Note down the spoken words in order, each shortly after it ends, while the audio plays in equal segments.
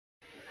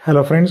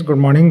Hello friends, good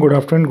morning, good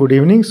afternoon, good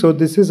evening. So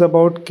this is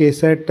about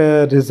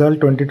Kcet result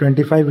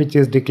 2025 which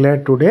is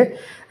declared today,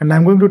 and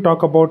I'm going to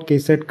talk about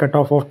Kcet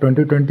cutoff of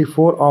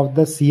 2024 of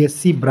the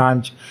CSC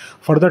branch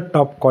for the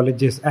top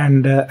colleges,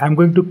 and I'm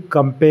going to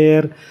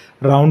compare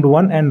round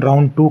 1 and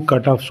round 2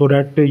 cutoff so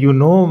that you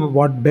know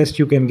what best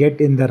you can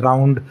get in the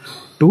round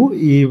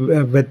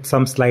 2 with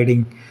some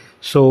sliding.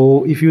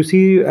 So if you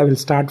see, I will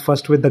start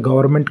first with the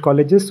government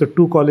colleges. So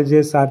two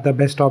colleges are the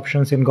best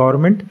options in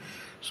government.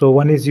 So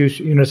one is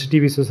University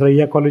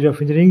Visvesvaraya College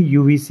of Engineering,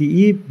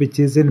 UVCE, which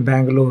is in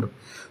Bangalore.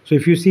 So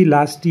if you see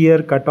last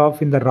year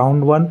cutoff in the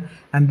round 1,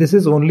 and this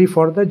is only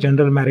for the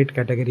general merit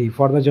category.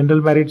 For the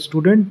general merit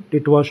student,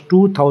 it was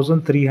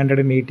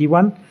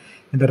 2,381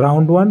 in the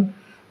round 1,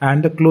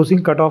 and the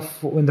closing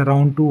cutoff in the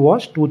round 2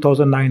 was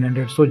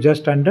 2,900. So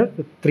just under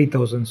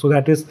 3,000. So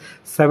that is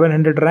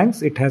 700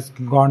 ranks. It has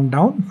gone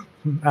down,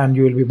 and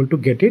you will be able to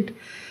get it.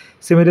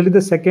 Similarly,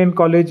 the second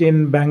college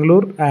in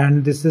Bangalore,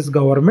 and this is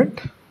government,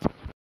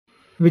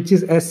 which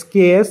is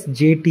SKS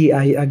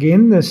JTI,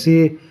 again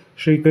Sri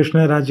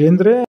Krishna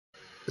Rajendra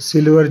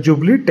Silver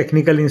Jubilee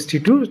Technical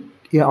Institute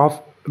of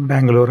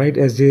Bangalore, right?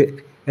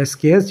 SKS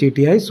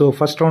JTI. So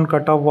first round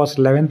cutoff was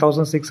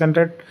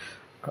 11,600,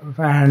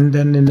 and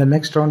then in the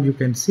next round you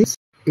can see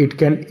it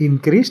can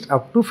increase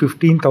up to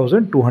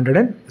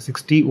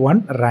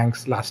 15,261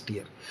 ranks last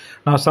year.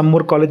 Now some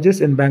more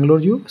colleges in Bangalore,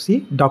 you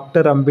see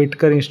Dr.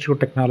 Ambedkar Institute of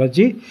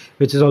Technology,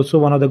 which is also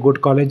one of the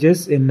good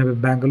colleges in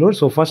Bangalore.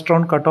 So first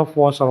round cutoff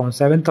was around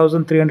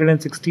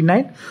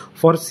 7,369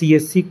 for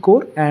CSC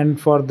core,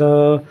 and for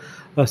the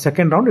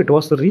second round it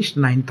was reached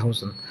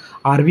 9,000.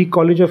 RV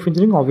College of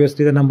Engineering,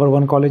 obviously the number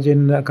 1 college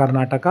in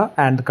Karnataka,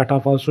 and the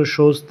cutoff also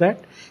shows that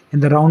in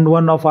the round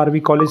 1 of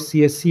RV College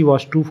CSC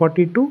was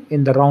 242,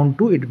 in the round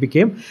 2 it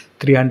became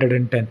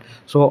 310.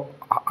 So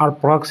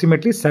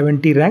approximately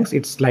 70 ranks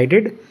it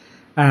slided.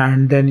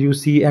 And then you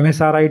see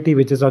MSRIT,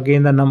 which is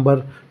again the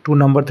number 2,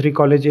 number 3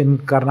 college in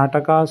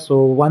Karnataka.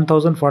 So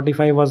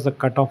 1,045 was the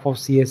cutoff of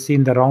CSC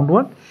in the round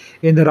 1.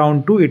 In the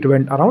round 2, it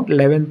went around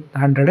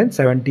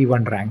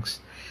 1,171 ranks.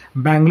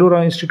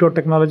 Bangalore Institute of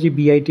Technology,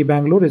 BIT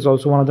Bangalore, is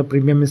also one of the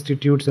premium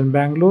institutes in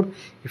Bangalore.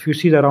 If you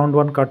see, the round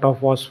 1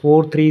 cutoff was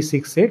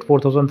 4,368,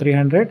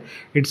 4,300.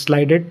 It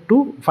slided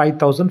to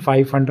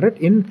 5,500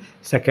 in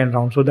second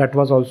round. So that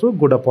was also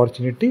good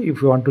opportunity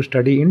if you want to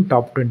study in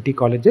top 20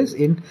 colleges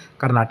in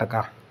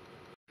Karnataka.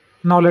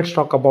 Now let's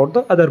talk about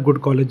the other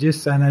good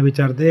colleges and which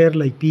are there,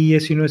 like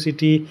PES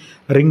University,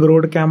 Ring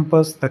Road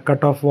campus. The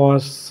cutoff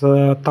was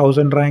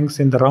 1,000 ranks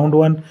in the round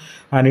 1,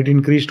 and it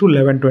increased to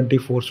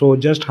 1124. So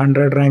just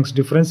 100 ranks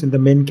difference in the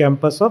main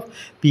campus of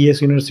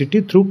PES University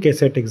through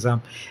Kcet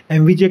exam.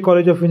 MVJ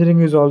College of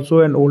Engineering is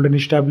also an old and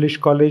established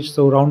college.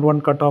 So round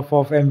 1 cutoff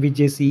of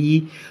MVJ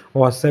CE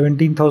was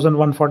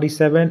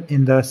 17,147.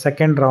 In the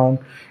second round,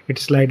 it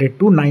slided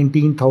to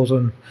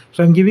 19,000.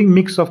 So I'm giving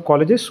mix of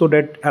colleges so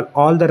that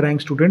all the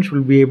rank students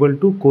will be able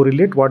to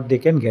correlate what they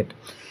can get.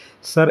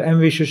 Sir M.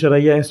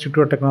 Visvesvaraya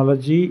Institute of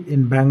Technology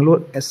in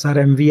Bangalore, Sir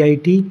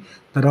MVIT,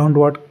 the round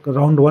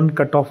 1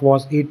 cutoff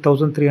was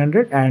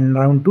 8,300, and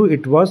round 2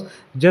 it was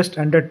just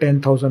under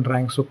 10,000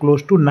 ranks, so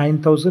close to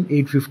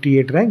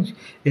 9,858 ranks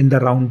in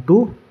the round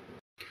 2.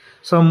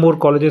 Some more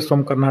colleges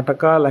from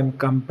Karnataka I'm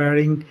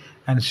comparing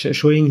and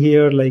showing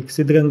here, like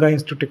Siddhganga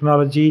Institute of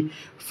Technology,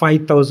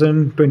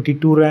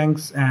 5,022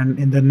 ranks, and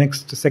in the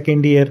next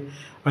second year,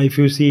 if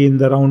you see in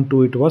the round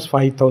 2, it was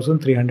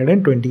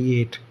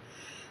 5,328,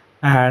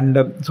 and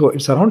so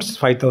it's around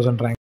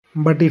 5,000 ranks.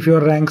 But if your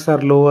ranks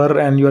are lower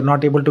and you are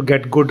not able to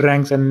get good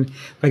ranks, and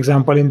for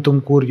example in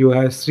Tumkur you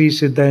have Sri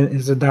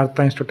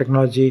Siddhartha Institute of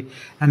Technology,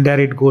 and there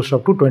it goes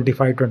up to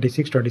 25,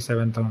 26,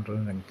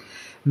 27,000 ranks.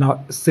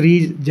 Now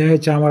Sri Jaya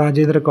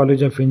Chamarajendra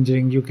College of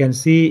Engineering, you can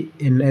see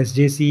in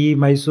SJCE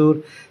Mysore,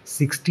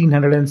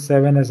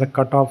 1,607 as a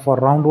cutoff for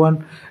round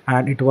 1,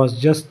 and it was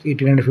just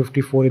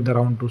 1,854 in the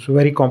round 2. So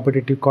very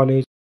competitive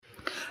college.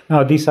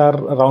 Now these are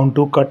round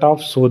 2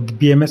 cutoffs. So the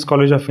BMS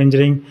College of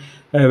Engineering,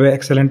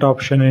 excellent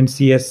option in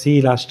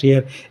CSC last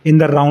year. In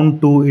the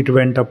round 2, it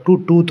went up to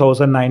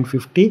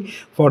 2,950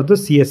 for the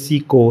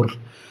CSC core.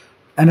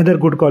 Another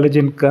good college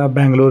in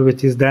Bangalore,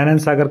 which is Dayanand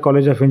Sagar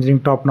College of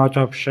Engineering, top-notch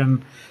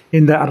option.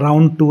 In the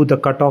round 2, the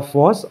cutoff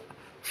was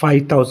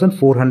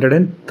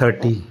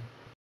 5,430.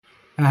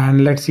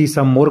 And let's see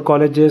some more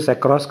colleges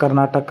across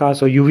Karnataka.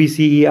 So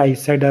UVCE, I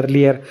said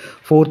earlier,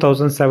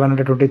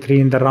 4,723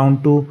 in the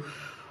round 2.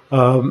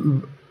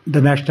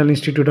 The National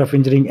Institute of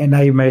Engineering,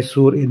 NI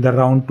Mysore, in the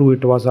round 2,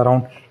 it was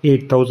around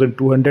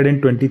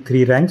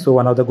 8,223 ranks. So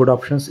one of the good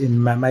options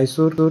in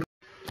Mysore.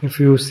 If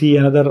you see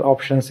another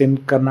options in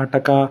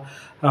Karnataka,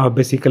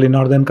 basically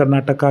northern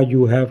Karnataka,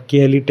 you have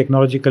KLE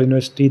Technological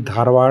University,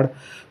 Dharwad.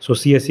 So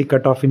CSE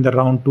cutoff in the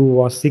round 2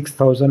 was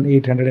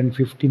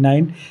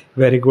 6,859.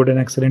 Very good and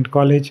excellent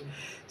college.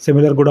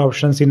 Similar good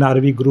options in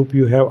RV group,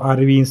 you have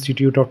RV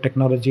Institute of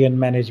Technology and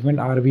Management,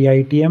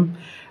 RVITM,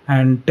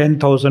 and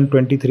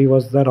 10,023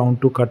 was the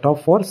round 2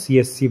 cutoff for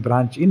CSC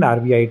branch in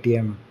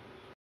RVITM.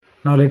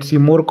 Now let's see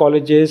more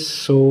colleges.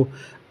 So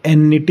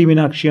In Niti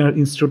Meenakshi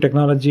Institute of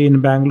Technology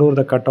in Bangalore,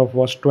 the cutoff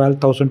was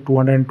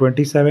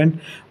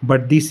 12,227.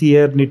 But this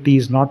year, Niti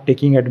is not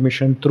taking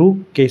admission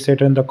through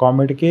Kcet and the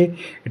comedk.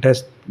 It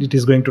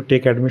is going to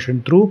take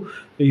admission through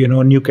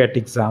new CAT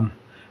exam.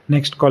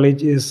 Next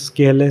college is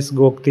KLS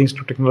Gokte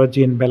Institute of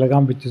Technology in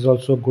Belgaum, which is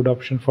also a good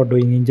option for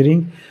doing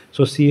engineering.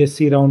 So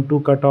CSC round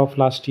 2 cutoff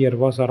last year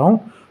was around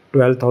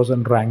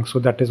 12,000 ranks. So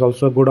that is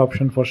also a good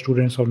option for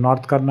students of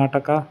North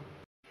Karnataka.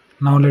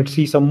 Now let's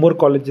see some more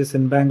colleges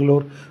in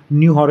Bangalore.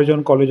 New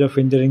Horizon College of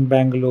Engineering,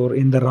 Bangalore,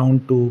 in the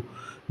round 2,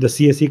 the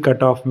CSE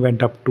cutoff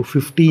went up to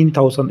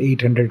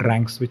 15,800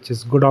 ranks, which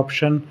is good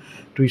option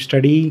to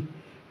study.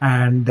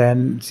 And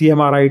then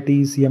CMR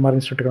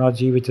Institute of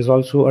Technology, which is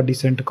also a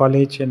decent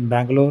college in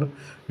Bangalore.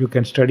 You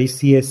can study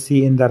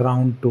CSC in the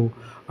round 2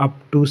 up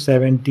to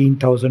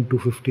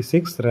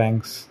 17,256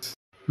 ranks.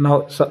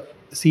 Now,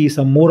 see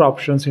some more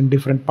options in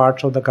different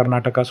parts of the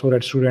Karnataka so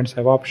that students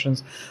have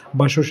options.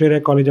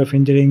 Basveshwaraya College of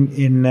Engineering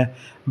in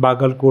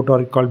Bagalkot,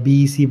 or called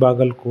BEC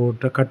Bagalkot,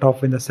 the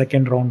cutoff in the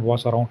second round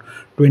was around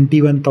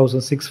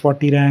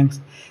 21,640 ranks.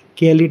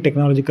 KLE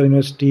Technological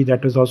University,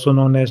 that is also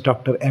known as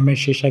Dr. M.S.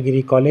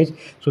 Sheshagiri College.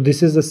 So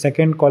this is the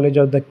second college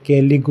of the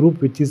KLE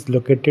group, which is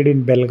located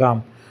in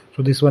Belgaum.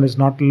 So this one is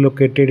not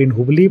located in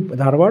Hubli,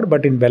 Dharwad,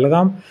 but in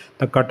Belgaum.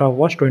 The cutoff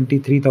was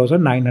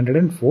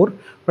 23,904,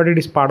 but it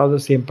is part of the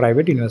same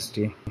private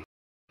university.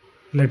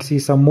 Let's see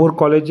some more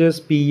colleges.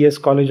 PES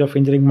College of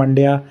Engineering,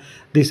 Mandya.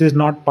 This is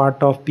not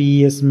part of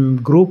PES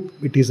group.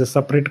 It is a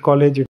separate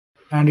college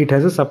and it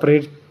has a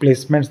separate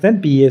placements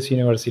than PES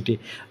University.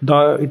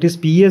 It is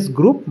PES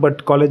group,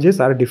 but colleges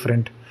are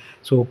different.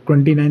 So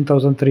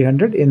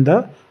 29,300 in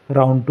the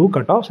round 2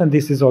 cutoffs, and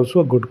this is also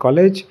a good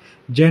college.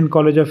 Jain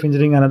College of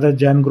Engineering, another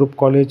Jain group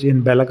college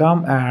in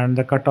Belgaum, and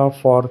the cutoff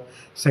for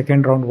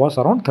second round was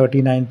around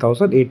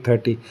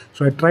 39,830.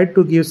 So I tried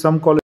to give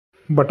some colleges,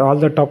 but all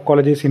the top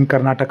colleges in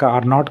Karnataka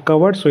are not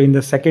covered. So in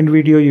the second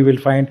video you will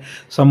find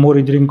some more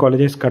engineering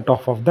colleges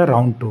cutoff of the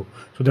round 2.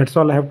 So that's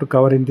all I have to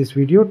cover in this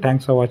video.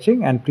 Thanks for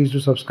watching, and please do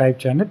subscribe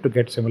channel to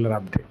get similar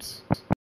updates.